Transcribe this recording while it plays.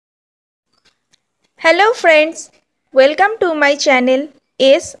Hello friends, welcome to my channel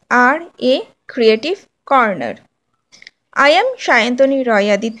SRA Creative Corner. I am Shayantoni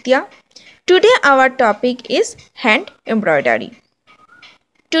Royaditya. Today our topic is hand embroidery.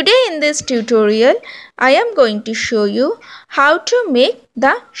 Today in this tutorial, I am going to show you how to make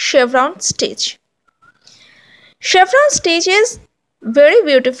the chevron stitch. Chevron stitch is very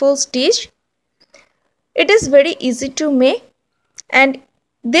beautiful stitch. It is very easy to make and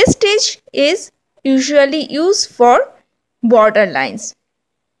this stitch is usually used for border lines,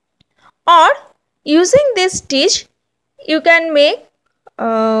 or using this stitch you can make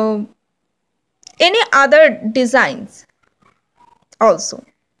any other designs, also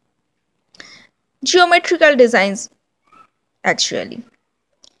geometrical designs actually.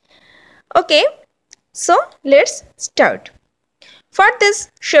 Okay, so let's start. For this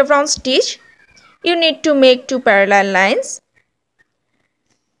chevron stitch you need to make two parallel lines.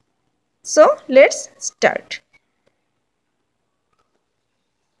 So let's start.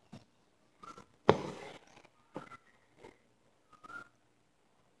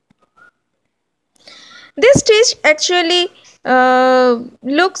 This stitch actually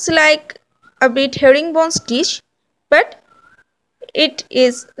looks like a bit herringbone stitch, but it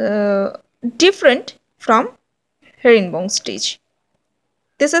is different from herringbone stitch.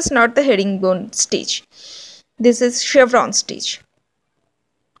 This is not the herringbone stitch. This is chevron stitch.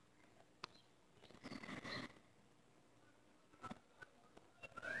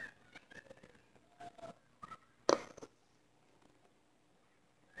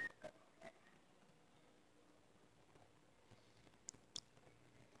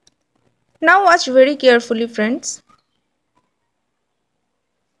 Now watch very carefully, friends.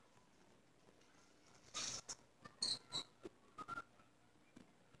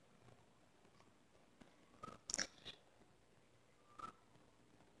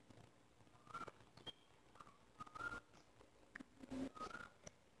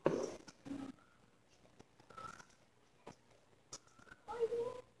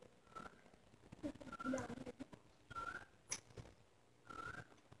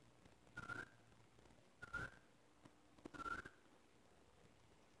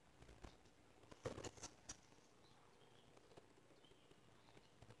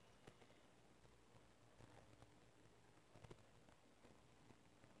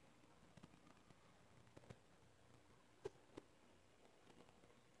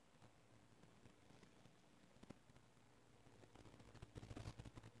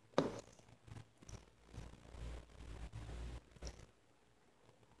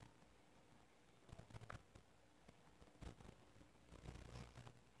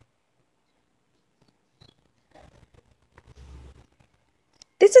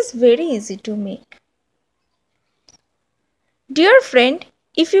 This is very easy to make. Dear friend,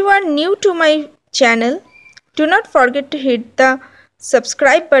 if you are new to my channel, do not forget to hit the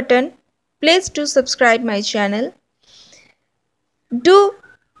subscribe button. Please do subscribe my channel. Do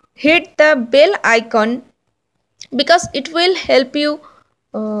hit the bell icon because it will help you.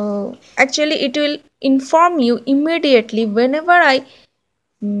 Actually, it will inform you immediately whenever I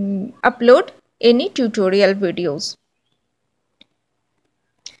upload any tutorial videos.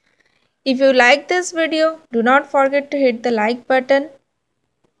 If you like this video, do not forget to hit the like button.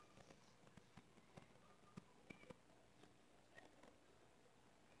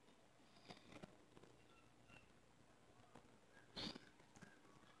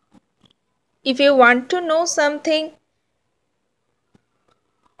 If you want to know something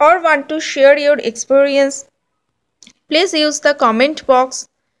or want to share your experience, please use the comment box.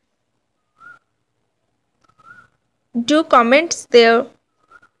 Do comments there.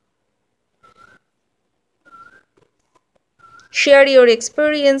 Share your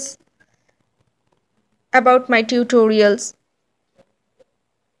experience about my tutorials.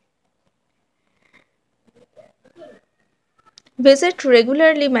 Visit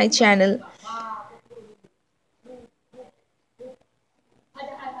regularly my channel.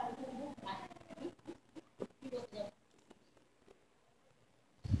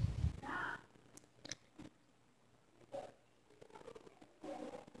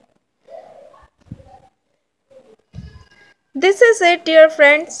 This is it, dear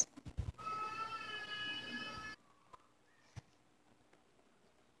friends.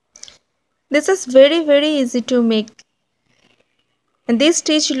 This is very easy to make. And this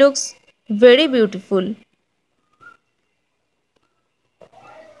stitch looks very beautiful.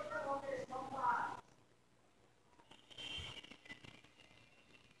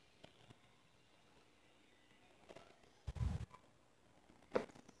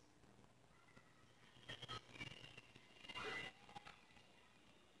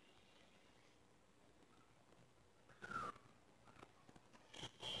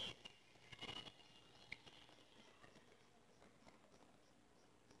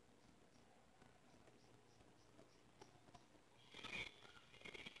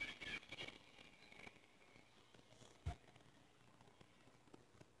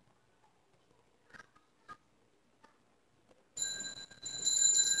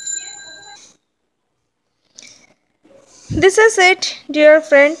 This is it, dear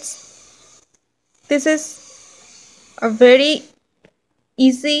friends. This is a very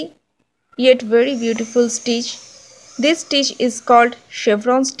easy yet very beautiful stitch. This stitch is called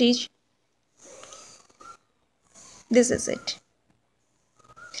chevron stitch. This is it.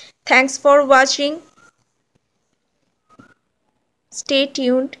 Thanks for watching. Stay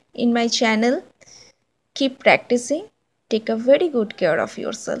tuned in my channel. Keep practicing. Take a very good care of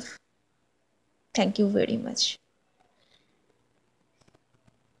yourself. Thank you very much.